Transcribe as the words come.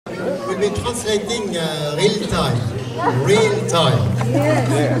will be translating real time. Real time.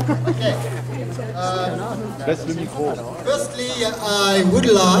 Okay. Firstly, I would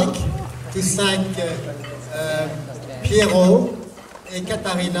like to thank Piero and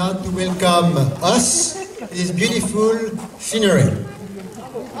Catarina to welcome us to this beautiful scenery.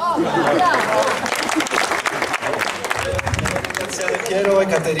 Ringraziare Piero e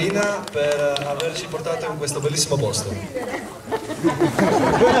Caterina per averci portato in questo bellissimo posto.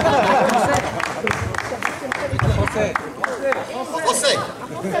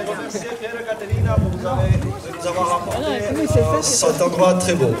 Merci Piero et Caterina, vous nous avoir rapporté cet endroit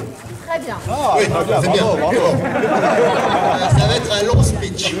très beau. Très bien. Oui, c'est bien. Ça va être un long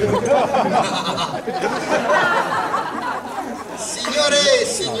speech.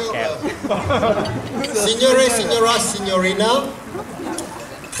 Signore, signora, signorina,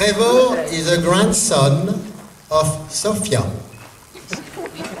 Trevor is a grandson of Sofia.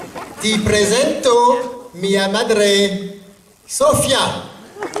 Ti presento mia madre, Sofia.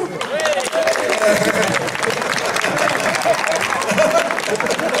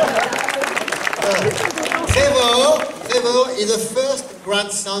 Trevor is the first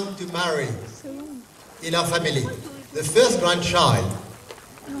grandson to marry in our family. The first grandchild.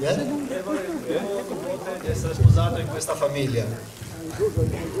 Yeah? Trevor è il primo nipote di essere sposato in questa famiglia.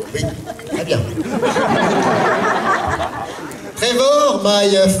 Oui, très bien. Trevor, my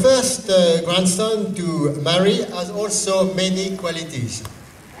first grandson to marry, has also many qualities.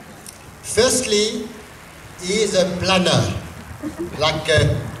 Firstly, he is a planner, like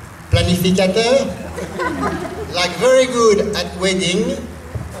a planificateur, like very good at wedding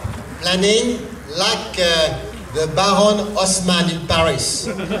planning, like the Baron Haussmann in Paris.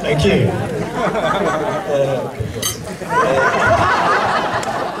 Thank you.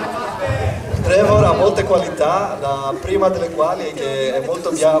 Trevor ha molte qualità, la prima delle quali è che è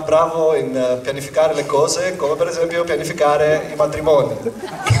molto bravo in pianificare le cose, come per esempio pianificare i matrimoni.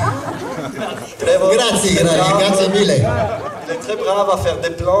 Trevor Grazie mille. Il est très brave à faire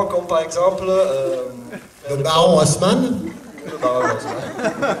des plans, comme par exemple le Baron Haussmann.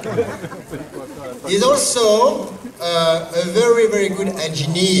 He's also a very, very good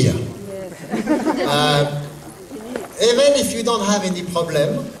engineer. Even if you don't have any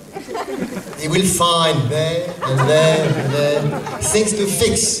problem, he will find there and there things to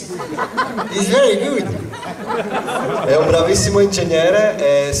fix. He's very good. È un bravissimo ingegnere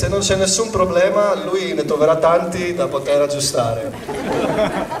e se non c'è nessun problema lui ne troverà tanti da poter aggiustare.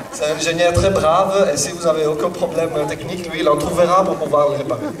 C'est un ingénieur très brave et si vous avez aucun problème technique, lui il en trouvera pour pouvoir le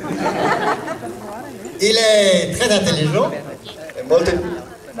réparer. Il est très intelligent. È molto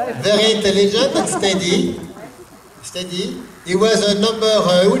very intelligent and steady. He was a number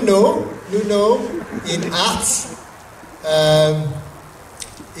uno in arts,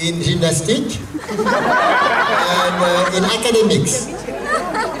 in gymnastics, and in academics.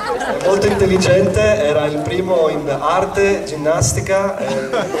 È molto intelligente, era il primo in arte, ginnastica e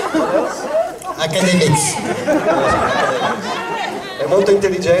academics. È molto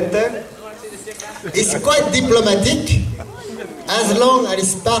intelligente. He's quite diplomatic as long as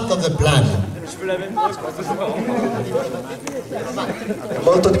it's part of the plan. È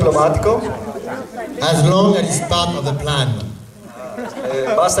molto diplomatico. As long as it's part of the plan.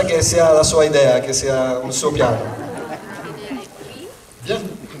 Basta che sia la sua idea, che sia un suo piano.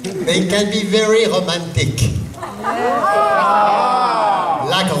 Bien. They can be very romantic.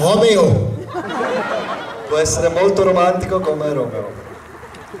 Like Romeo. Può essere molto romantico come Romeo.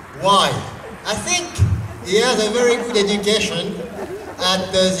 Why? I think he has a very good education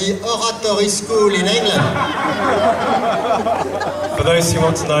at the oratory school in England. For those who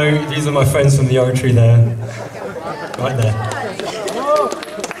want to know, these are my friends from the oratory there. Right there.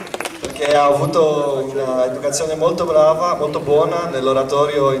 Perché ha avuto un'educazione molto brava, molto buona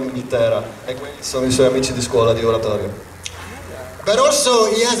nell'oratorio in Inghilterra e questi sono i suoi amici di scuola di oratorio. But also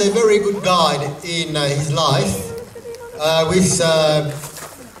he has a very good guide in his life with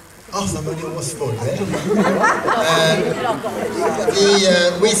somebody almost spoke there.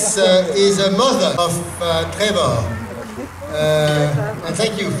 With his mother of Trevor. And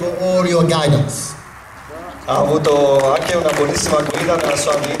thank you for all your guidance. Ha avuto anche una buonissima guida nella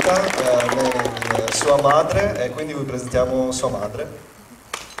sua vita, sua madre, e quindi vi presentiamo sua madre.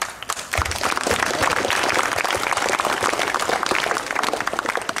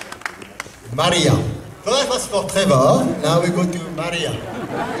 Maria. So that was for Trevor. Now we go to Maria.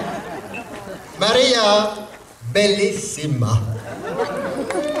 Maria, bellissima.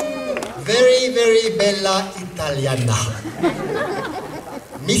 Very, very bella italiana.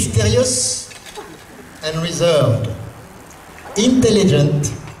 Mysterious and reserved.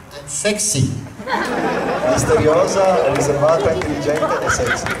 Intelligent sexy. Misteriosa, riservata, intelligente e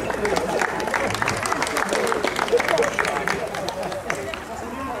sexy.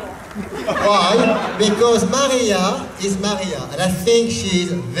 Why? Because Maria is Maria, and I think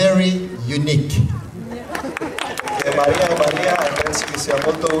she's very unique. E Maria è Maria e penso che sia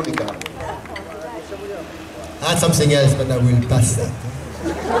molto unica. I had something else, but I will pass that.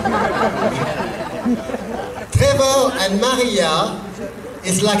 Trevor and Maria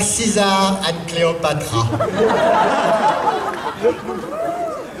is like César and Cléopatra.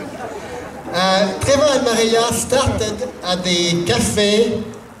 Trevor and Maria started at the café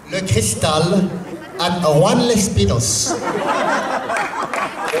Le Cristal at Juan Les Pinos.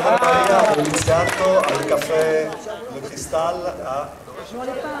 Trevor e Maria hanno iniziato al caffè Le Cristal a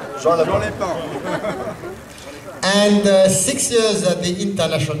Jean Le Pen. And 6 years at the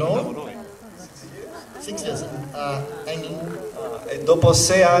International. 6 years. E dopo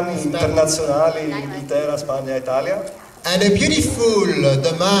 6 anni internazionali in Inghilterra, Spagna e Italia. And a beautiful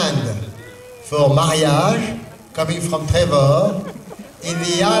demand for marriage coming from Trevor in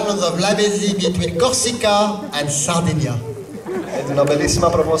the islands of Lavezzi between Corsica and Sardinia. Ed una bellissima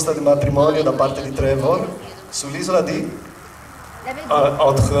proposta di matrimonio da parte di Trevor sull'isola di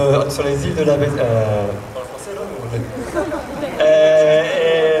Sur les îles de Lavezzi.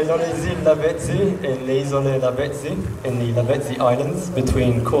 Dans les îles Lavezzi, in the isole Lavezzi, in the Lavezzi Islands,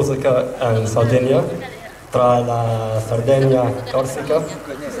 between Corsica and Sardinia, tra la Sardegna e Corsica.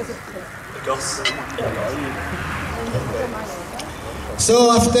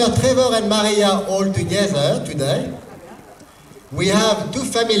 So after Trevor and Maria all together today, we have two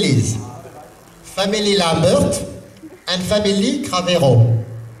families, family Lambert and family Cravero.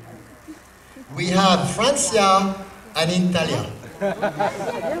 We have Francia and Italia.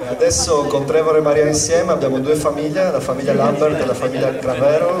 E adesso con Trevor e Maria insieme abbiamo due famiglie, la famiglia Lambert e la famiglia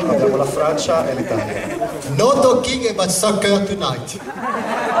Cravero, abbiamo la Francia e l'Italia. No talking about soccer tonight.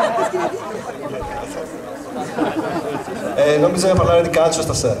 E non bisogna parlare di calcio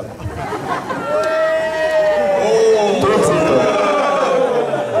stasera.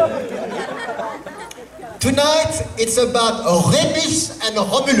 Tonight it's about Remus and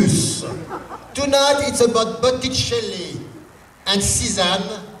Romulus. Tonight it's about Botticelli and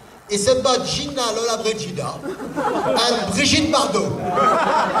Cézanne. It's about Gina Lollobrigida and Brigitte Bardot.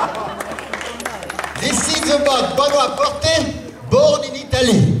 This is about Benoît Portet, born in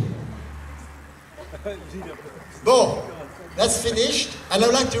Italy. Bon, that's finished, and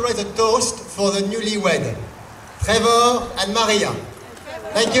I'd like to raise a toast for the newlywed, Trevor and Maria.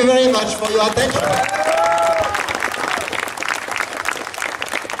 Thank you very much for your attention.